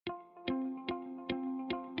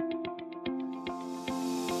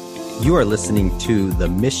You are listening to the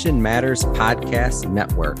Mission Matters Podcast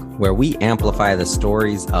Network, where we amplify the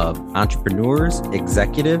stories of entrepreneurs,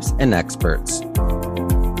 executives, and experts.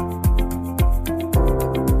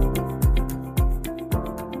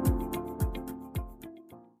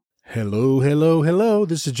 Hello.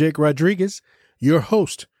 This is Jake Rodriguez, your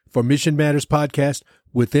host for Mission Matters Podcast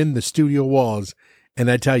within the studio walls. And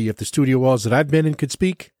I tell you, if the studio walls that I've been in could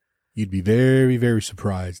speak, you'd be very, very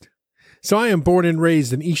surprised. So I am born and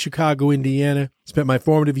raised in East Chicago, Indiana, spent my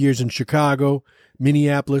formative years in Chicago,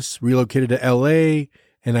 Minneapolis, relocated to LA,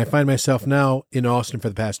 and I find myself now in Austin for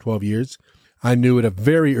the past 12 years. I knew at a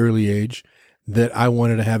very early age that I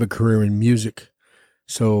wanted to have a career in music.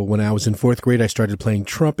 So when I was in fourth grade, I started playing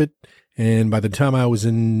trumpet, and by the time I was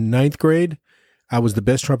in ninth grade, I was the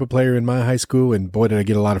best trumpet player in my high school, and boy, did I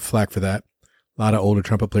get a lot of flack for that. A lot of older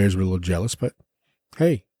trumpet players were a little jealous, but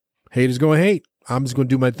hey, haters gonna hate. I'm just gonna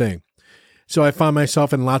do my thing. So I found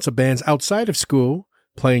myself in lots of bands outside of school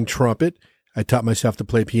playing trumpet. I taught myself to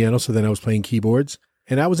play piano, so then I was playing keyboards.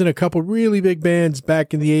 And I was in a couple really big bands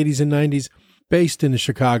back in the 80s and 90s based in the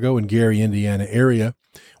Chicago and Gary, Indiana area.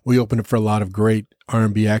 We opened up for a lot of great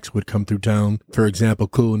R&B acts would come through town. For example,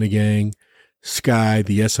 Kool and the Gang, Sky,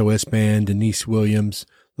 the SOS Band, Denise Williams,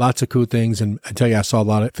 lots of cool things. And I tell you, I saw a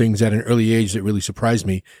lot of things at an early age that really surprised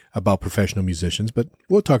me about professional musicians. But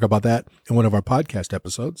we'll talk about that in one of our podcast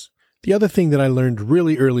episodes. The other thing that I learned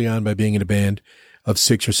really early on by being in a band of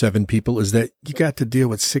 6 or 7 people is that you got to deal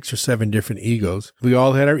with 6 or 7 different egos. We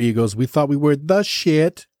all had our egos. We thought we were the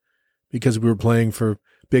shit because we were playing for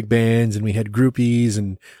big bands and we had groupies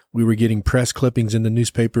and we were getting press clippings in the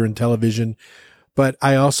newspaper and television. But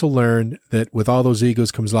I also learned that with all those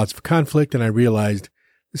egos comes lots of conflict, and I realized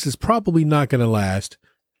this is probably not going to last.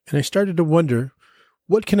 And I started to wonder,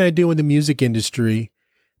 what can I do in the music industry?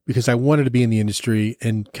 Because I wanted to be in the industry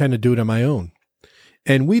and kind of do it on my own.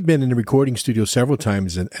 And we've been in the recording studio several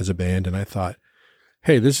times as a band, and I thought,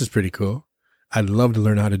 hey, this is pretty cool. I'd love to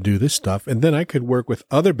learn how to do this stuff. And then I could work with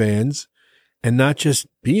other bands and not just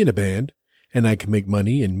be in a band, and I could make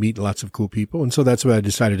money and meet lots of cool people. And so that's what I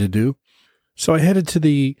decided to do. So I headed to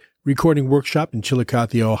the recording workshop in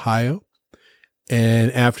Chillicothe, Ohio.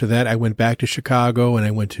 And after that, I went back to Chicago and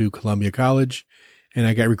I went to Columbia College. And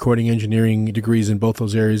I got recording engineering degrees in both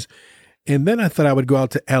those areas. And then I thought I would go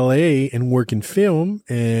out to LA and work in film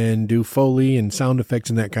and do Foley and sound effects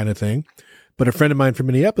and that kind of thing. But a friend of mine from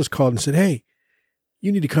Minneapolis called and said, hey,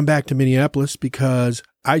 you need to come back to Minneapolis because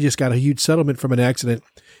I just got a huge settlement from an accident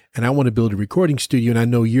and I want to build a recording studio. And I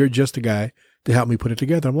know you're just a guy to help me put it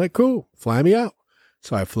together. I'm like, cool, fly me out.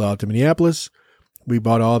 So I flew out to Minneapolis. We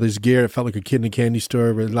bought all this gear. It felt like a kid in a candy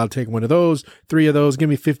store. We're allowed to take one of those, 3 of those, give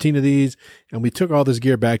me 15 of these. And we took all this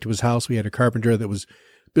gear back to his house. We had a carpenter that was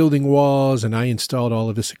building walls, and I installed all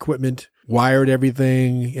of this equipment, wired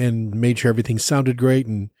everything, and made sure everything sounded great.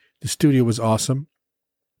 And the studio was awesome.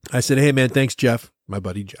 I said, hey, man, thanks, Jeff, my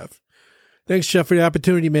buddy Jeff. Thanks, Jeff, for the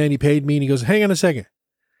opportunity, man. He paid me, and he goes, hang on a second.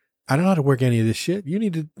 I don't know how to work any of this shit. You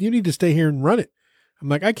need to stay here and run it. I'm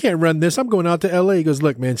like, I can't run this. I'm going out to LA. He goes,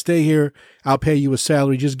 look, man, stay here. I'll pay you a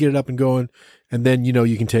salary. Just get it up and going. And then,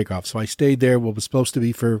 you can take off. So I stayed there. What was supposed to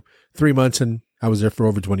be for 3 months. And I was there for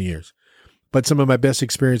over 20 years. But some of my best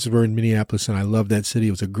experiences were in Minneapolis. And I loved that city.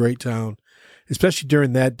 It was a great town, especially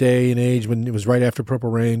during that day and age when it was right after Purple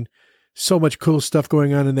Rain. So much cool stuff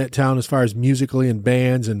going on in that town as far as musically and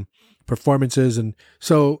bands and performances. And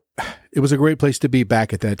so it was a great place to be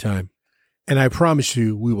back at that time. And I promise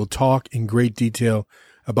you, we will talk in great detail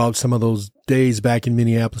about some of those days back in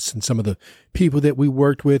Minneapolis and some of the people that we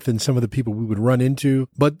worked with and some of the people we would run into.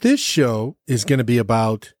 But this show is going to be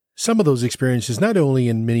about some of those experiences, not only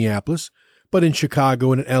in Minneapolis, but in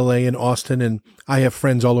Chicago and LA and Austin. And I have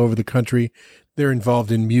friends all over the country. They're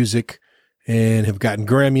involved in music and have gotten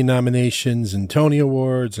Grammy nominations and Tony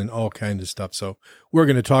Awards and all kinds of stuff. So we're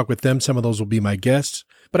going to talk with them. Some of those will be my guests.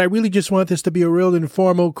 But I really just want this to be a real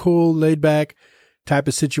informal, cool, laid-back type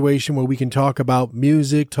of situation where we can talk about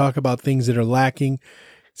music, talk about things that are lacking,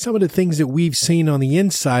 some of the things that we've seen on the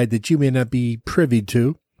inside that you may not be privy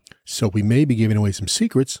to. So we may be giving away some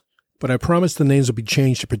secrets, but I promise the names will be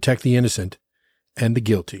changed to protect the innocent and the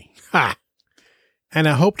guilty. Ha! And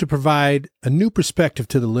I hope to provide a new perspective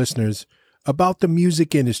to the listeners about the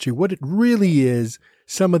music industry, what it really is,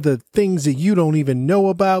 some of the things that you don't even know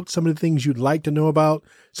about, some of the things you'd like to know about,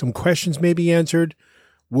 some questions may be answered.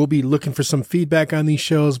 We'll be looking for some feedback on these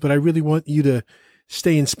shows, but I really want you to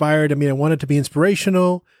stay inspired. I mean, I want it to be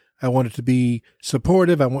inspirational. I want it to be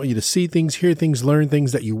supportive. I want you to see things, hear things, learn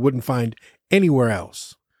things that you wouldn't find anywhere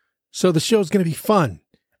else. So the show's going to be fun,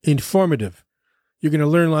 informative. You're going to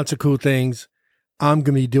learn lots of cool things. I'm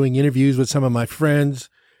going to be doing interviews with some of my friends,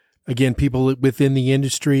 Again, people within the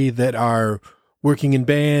industry that are working in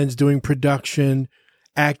bands, doing production,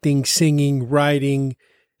 acting, singing, writing,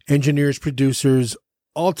 engineers, producers,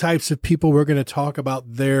 all types of people. We're going to talk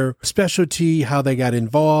about their specialty, how they got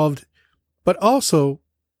involved, but also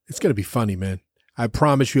it's going to be funny, man. I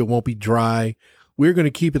promise you it won't be dry. We're going to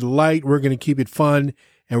keep it light. We're going to keep it fun,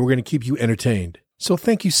 and we're going to keep you entertained. So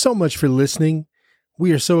thank you so much for listening.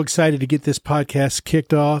 We are so excited to get this podcast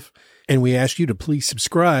kicked off, and we ask you to please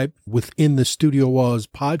subscribe Within the Studio Walls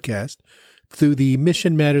podcast through the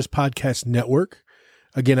Mission Matters Podcast Network.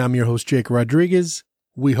 Again, I'm your host, Jake Rodriguez.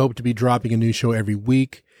 We hope to be dropping a new show every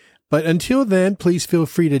week. But until then, please feel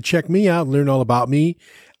free to check me out and learn all about me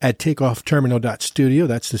at takeoffterminal.studio.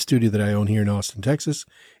 That's the studio that I own here in Austin, Texas.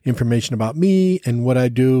 Information about me and what I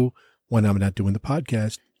do when I'm not doing the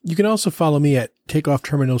podcast. You can also follow me at Takeoff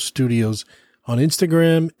Terminal Studios on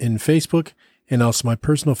Instagram and Facebook, and also my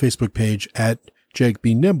personal Facebook page at Jake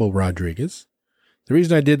B. Nimble Rodriguez. The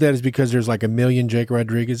reason I did that is because there's like a million Jake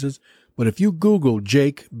Rodriguezes. But if you Google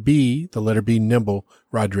Jake B, the letter B, Nimble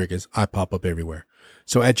Rodriguez, I pop up everywhere.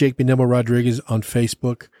 So at Jake B. Nimble Rodriguez on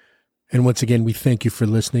Facebook. And once again, we thank you for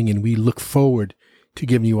listening, and we look forward to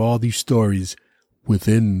giving you all these stories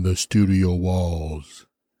within the studio walls.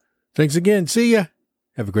 Thanks again. See ya.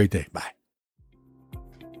 Have a great day. Bye.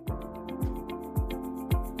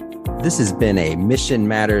 This has been a Mission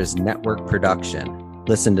Matters Network production.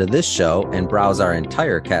 Listen to this show and browse our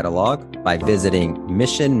entire catalog by visiting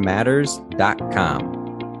missionmatters.com.